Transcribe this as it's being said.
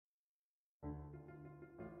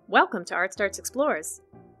Welcome to Artstarts Explores.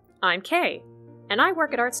 I'm Kay, and I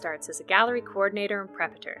work at Artstarts as a gallery coordinator and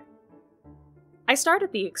preparator. I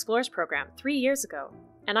started the Explores program 3 years ago,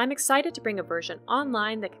 and I'm excited to bring a version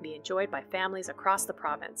online that can be enjoyed by families across the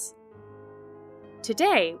province.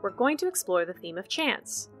 Today, we're going to explore the theme of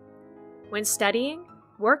chance. When studying,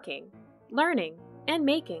 working, learning, and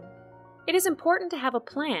making, it is important to have a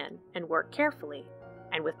plan and work carefully,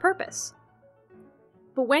 and with purpose.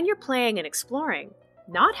 But when you're playing and exploring,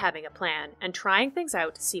 not having a plan and trying things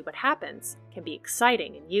out to see what happens can be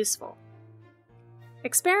exciting and useful.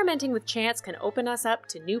 Experimenting with chance can open us up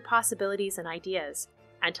to new possibilities and ideas,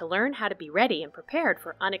 and to learn how to be ready and prepared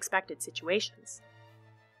for unexpected situations.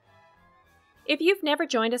 If you've never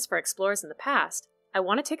joined us for Explores in the past, I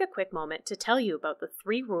want to take a quick moment to tell you about the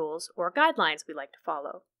 3 rules or guidelines we like to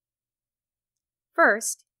follow.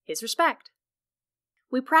 First is respect.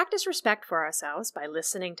 We practice respect for ourselves by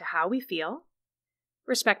listening to how we feel,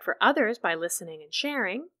 respect for others by listening and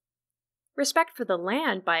sharing, respect for the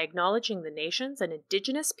land by acknowledging the nations and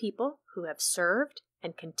Indigenous people who have served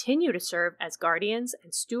and continue to serve as guardians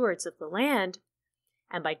and stewards of the land,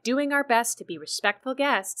 and by doing our best to be respectful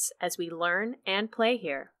guests as we learn and play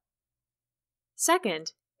here.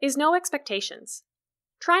 Second is no expectations.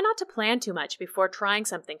 Try not to plan too much before trying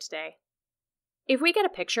something today. If we get a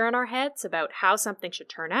picture in our heads about how something should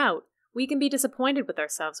turn out, we can be disappointed with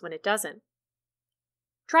ourselves when it doesn't.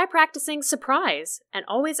 Try practicing surprise and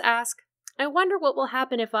always ask, I wonder what will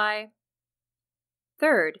happen if I...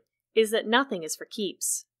 Third is that nothing is for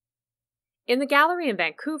keeps. In the gallery in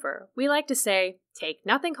Vancouver, we like to say, take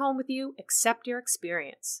nothing home with you except your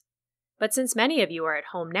experience. But since many of you are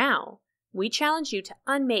at home now, we challenge you to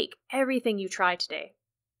unmake everything you try today.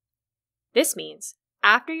 This means,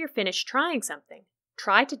 after you're finished trying something,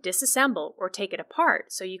 try to disassemble or take it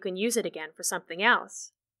apart so you can use it again for something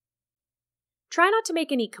else. Try not to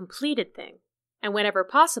make any completed thing, and whenever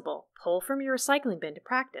possible, pull from your recycling bin to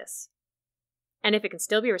practice. And if it can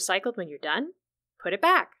still be recycled when you're done, put it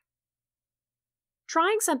back.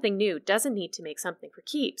 Trying something new doesn't need to make something for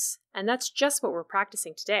keeps, and that's just what we're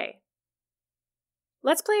practicing today.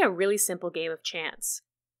 Let's play a really simple game of chance.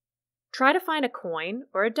 Try to find a coin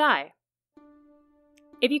or a die.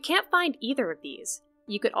 If you can't find either of these,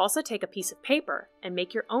 you could also take a piece of paper and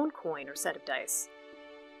make your own coin or set of dice.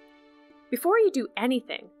 Before you do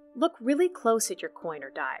anything, look really close at your coin or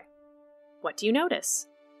die. What do you notice?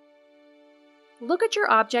 Look at your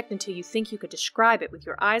object until you think you could describe it with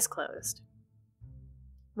your eyes closed.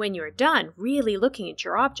 When you're done really looking at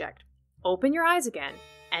your object, open your eyes again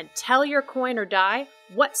and tell your coin or die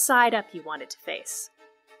what side up you want it to face.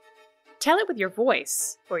 Tell it with your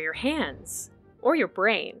voice, or your hands, or your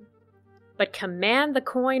brain, but command the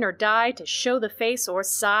coin or die to show the face or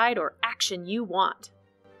side or action you want.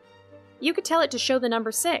 You could tell it to show the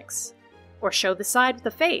number 6, or show the side with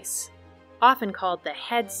the face, often called the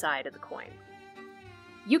head side of the coin.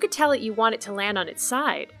 You could tell it you want it to land on its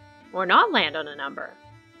side, or not land on a number.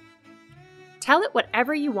 Tell it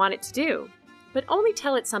whatever you want it to do, but only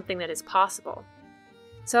tell it something that is possible.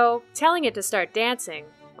 So, telling it to start dancing,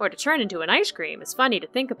 or to turn into an ice cream is funny to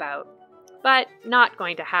think about, but not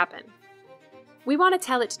going to happen. We want to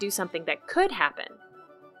tell it to do something that could happen.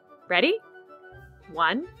 Ready?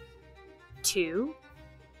 1, 2,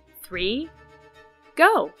 3,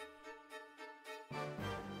 go!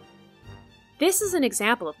 This is an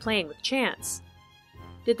example of playing with chance.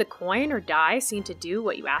 Did the coin or die seem to do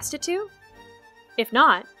what you asked it to? If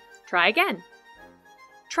not, try again.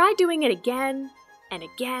 Try doing it again and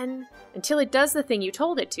again until it does the thing you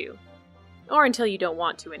told it to, or until you don't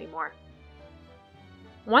want to anymore.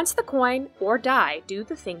 Once the coin or die do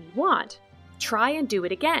the thing you want, try and do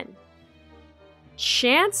it again.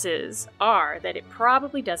 Chances are that it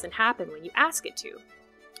probably doesn't happen when you ask it to,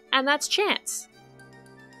 and that's chance.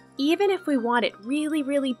 Even if we want it really,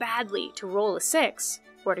 really badly to roll a 6,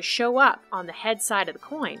 or to show up on the head side of the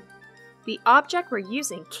coin, the object we're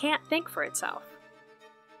using can't think for itself.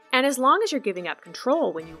 And as long as you're giving up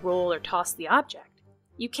control when you roll or toss the object,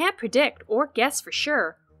 you can't predict or guess for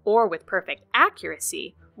sure, or with perfect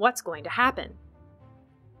accuracy, what's going to happen.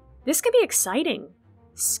 This can be exciting,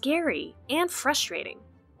 scary, and frustrating.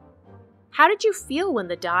 How did you feel when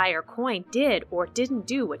the die or coin did or didn't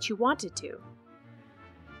do what you wanted to?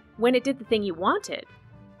 When it did the thing you wanted,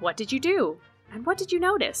 what did you do, and what did you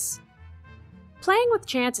notice? Playing with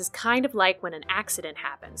chance is kind of like when an accident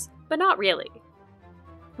happens, but not really.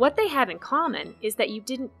 What they have in common is that you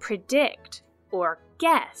didn't predict, or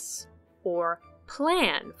guess, or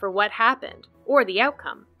plan for what happened, or the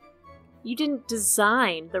outcome. You didn't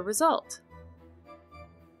design the result.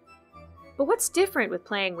 But what's different with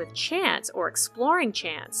playing with chance or exploring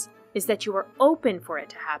chance is that you are open for it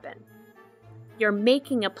to happen. You're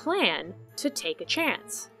making a plan to take a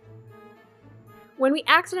chance. When we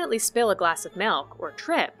accidentally spill a glass of milk or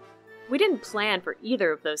trip, we didn't plan for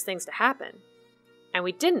either of those things to happen. And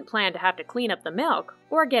we didn't plan to have to clean up the milk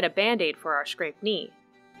or get a Band-Aid for our scraped knee.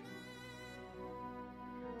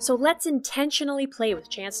 So let's intentionally play with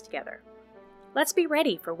chance together. Let's be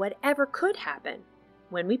ready for whatever could happen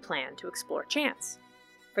when we plan to explore chance.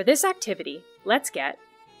 For this activity, let's get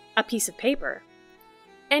a piece of paper,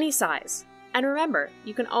 any size, and remember,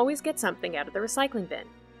 you can always get something out of the recycling bin.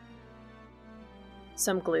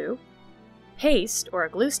 Some glue. Paste or a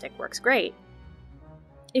glue stick works great.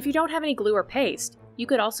 If you don't have any glue or paste, you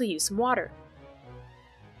could also use some water.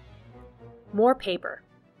 More paper,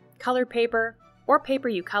 colored paper, or paper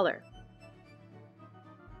you color.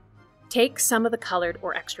 Take some of the colored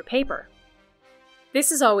or extra paper. This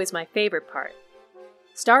is always my favorite part.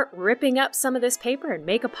 Start ripping up some of this paper and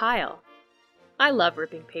make a pile. I love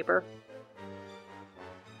ripping paper.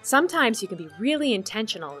 Sometimes you can be really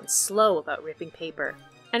intentional and slow about ripping paper,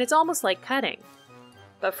 and it's almost like cutting.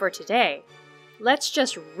 But for today, let's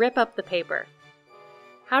just rip up the paper.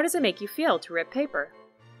 How does it make you feel to rip paper?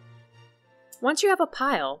 Once you have a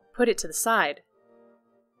pile, put it to the side.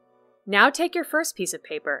 Now take your first piece of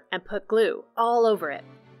paper and put glue all over it.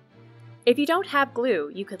 If you don't have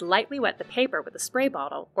glue, you could lightly wet the paper with a spray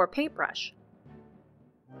bottle or paintbrush.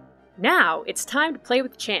 Now it's time to play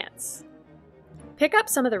with chance. Pick up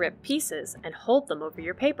some of the ripped pieces and hold them over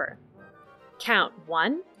your paper. Count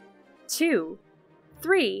 1, 2,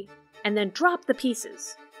 3, and then drop the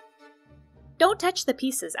pieces. Don't touch the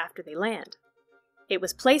pieces after they land. It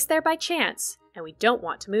was placed there by chance, and we don't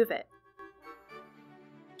want to move it.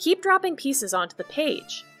 Keep dropping pieces onto the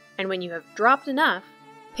page, and when you have dropped enough,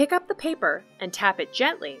 pick up the paper and tap it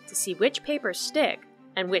gently to see which papers stick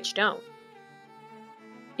and which don't.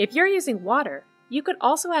 If you're using water, you could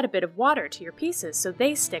also add a bit of water to your pieces so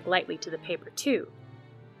they stick lightly to the paper too.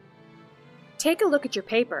 Take a look at your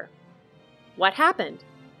paper. What happened?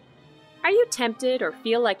 Are you tempted or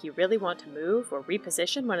feel like you really want to move or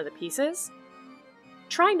reposition one of the pieces?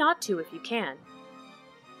 Try not to if you can.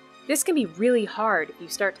 This can be really hard if you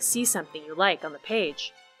start to see something you like on the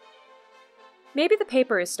page. Maybe the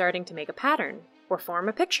paper is starting to make a pattern or form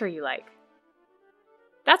a picture you like.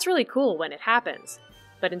 That's really cool when it happens,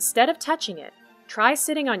 but instead of touching it, try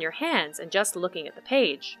sitting on your hands and just looking at the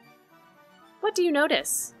page. What do you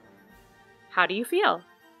notice? How do you feel?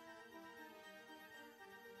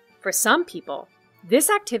 For some people, this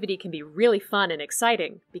activity can be really fun and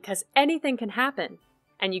exciting because anything can happen,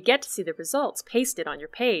 and you get to see the results pasted on your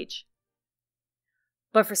page.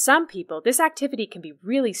 But for some people, this activity can be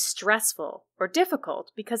really stressful or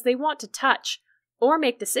difficult because they want to touch or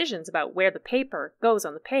make decisions about where the paper goes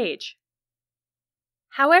on the page.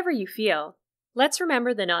 However you feel, let's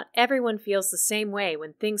remember that not everyone feels the same way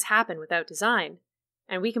when things happen without design,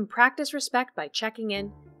 and we can practice respect by checking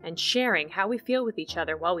in and sharing how we feel with each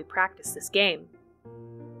other while we practice this game.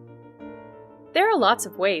 There are lots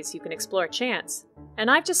of ways you can explore chance,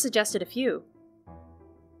 and I've just suggested a few.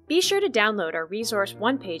 Be sure to download our resource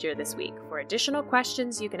one-pager this week for additional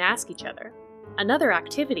questions you can ask each other, another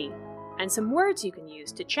activity, and some words you can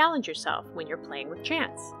use to challenge yourself when you're playing with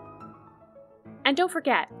chance. And don't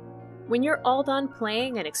forget, when you're all done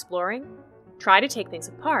playing and exploring, try to take things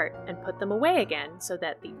apart and put them away again so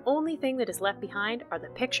that the only thing that is left behind are the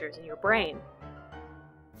pictures in your brain.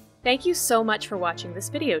 Thank you so much for watching this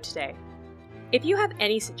video today. If you have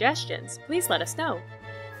any suggestions, please let us know.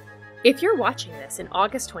 If you're watching this in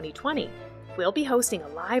August 2020, we'll be hosting a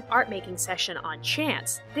live art making session on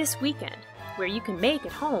chance this weekend, where you can make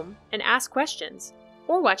at home and ask questions,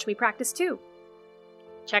 or watch me practice too.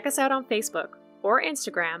 Check us out on Facebook or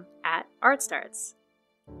Instagram at Artstarts.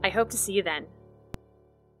 I hope to see you then.